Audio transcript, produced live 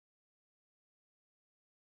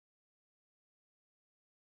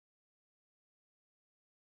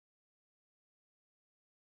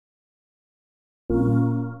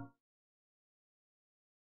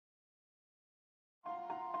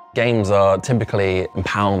Games are typically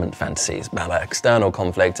empowerment fantasies about that external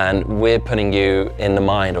conflict, and we're putting you in the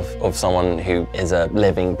mind of someone who is a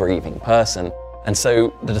living, breathing person. And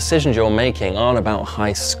so the decisions you're making aren't about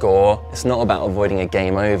high score, it's not about avoiding a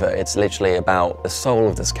game over, it's literally about the soul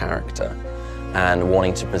of this character and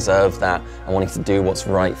wanting to preserve that and wanting to do what's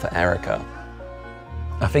right for Erica.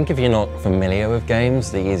 I think if you're not familiar with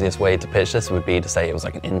games, the easiest way to pitch this would be to say it was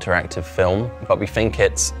like an interactive film, but we think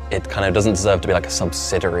it kind of doesn't deserve to be like a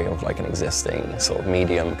subsidiary of like an existing sort of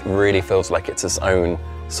medium. It really feels like it's its own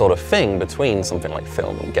sort of thing between something like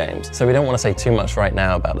film and games. So we don't want to say too much right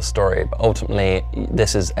now about the story, but ultimately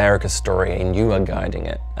this is Erica's story and you are guiding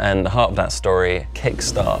it. And the heart of that story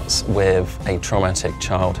kickstarts with a traumatic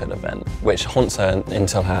childhood event, which haunts her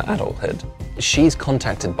until her adulthood. She's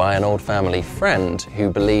contacted by an old family friend who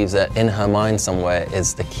believes that in her mind somewhere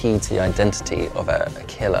is the key to the identity of a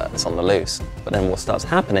killer that's on the loose. But then what starts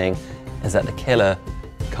happening is that the killer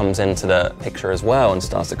comes into the picture as well and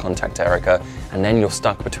starts to contact Erica, and then you're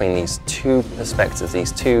stuck between these two perspectives,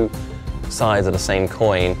 these two sides of the same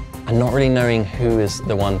coin, and not really knowing who is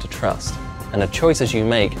the one to trust. And the choices you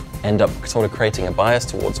make end up sort of creating a bias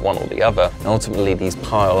towards one or the other, and ultimately these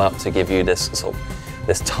pile up to give you this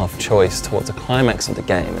tough choice towards the climax of the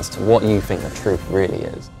game as to what you think the truth really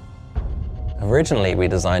is. Originally, we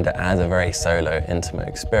designed it as a very solo, intimate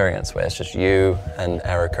experience where it's just you and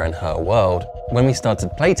Erica and her world. When we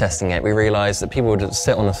started playtesting it, we realized that people would just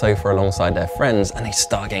sit on the sofa alongside their friends and they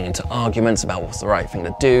start getting into arguments about what's the right thing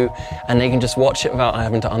to do, and they can just watch it without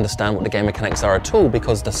having to understand what the game mechanics are at all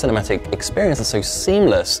because the cinematic experience is so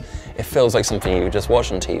seamless, it feels like something you just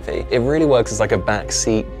watch on TV. It really works as like a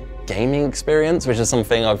backseat gaming experience, which is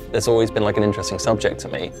something that's always been like an interesting subject to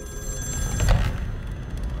me.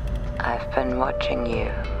 I've been watching you,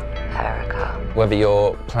 Erica. Whether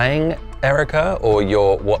you're playing Erica or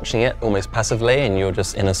you're watching it almost passively and you're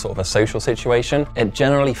just in a sort of a social situation, it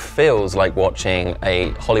generally feels like watching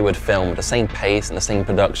a Hollywood film with the same pace and the same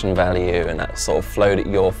production value and that sort of flow that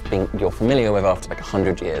you're familiar with after like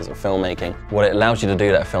 100 years of filmmaking. What it allows you to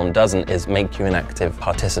do that a film doesn't is make you an active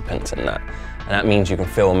participant in that. And that means you can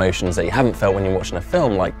feel emotions that you haven't felt when you're watching a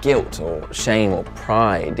film, like guilt or shame or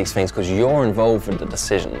pride, these things, because you're involved with the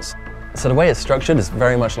decisions. So the way it's structured is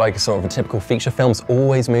very much like a sort of a typical feature film. It's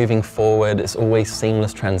always moving forward, it's always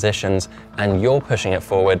seamless transitions, and you're pushing it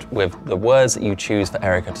forward with the words that you choose for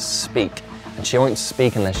Erica to speak. And she won't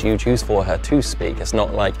speak unless you choose for her to speak. It's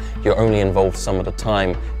not like you're only involved some of the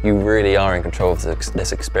time. You really are in control of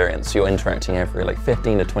this experience. You're interacting every like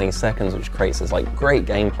 15 to 20 seconds, which creates this like great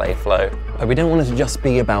gameplay flow. But we didn't want it to just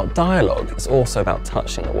be about dialogue. It's also about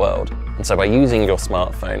touching the world. And so by using your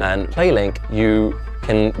smartphone and PlayLink, you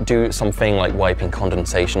can do something like wiping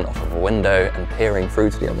condensation off of a window and peering through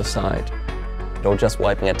to the other side, or just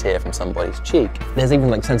wiping a tear from somebody's cheek. There's even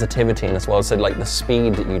like sensitivity in this world, so like the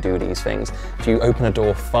speed that you do these things. If you open a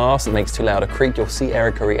door fast, it makes too loud a creak, you'll see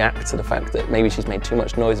Erica react to the fact that maybe she's made too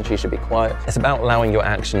much noise and she should be quiet. It's about allowing your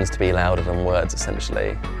actions to be louder than words,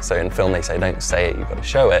 essentially. So in film they say don't say it, you've got to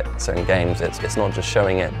show it. So in games it's not just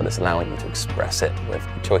showing it, but it's allowing you to express it with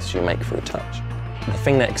the choices you make through touch. The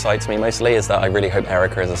thing that excites me mostly is that I really hope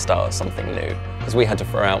Erica is a start of something new, because we had to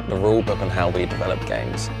throw out the rule book on how we develop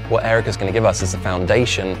games. What Erica's going to give us is the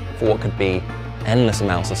foundation for what could be endless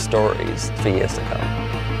amounts of stories for years to come.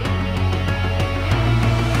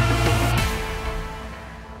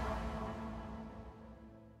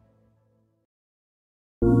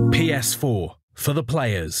 PS4 for the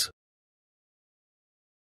players.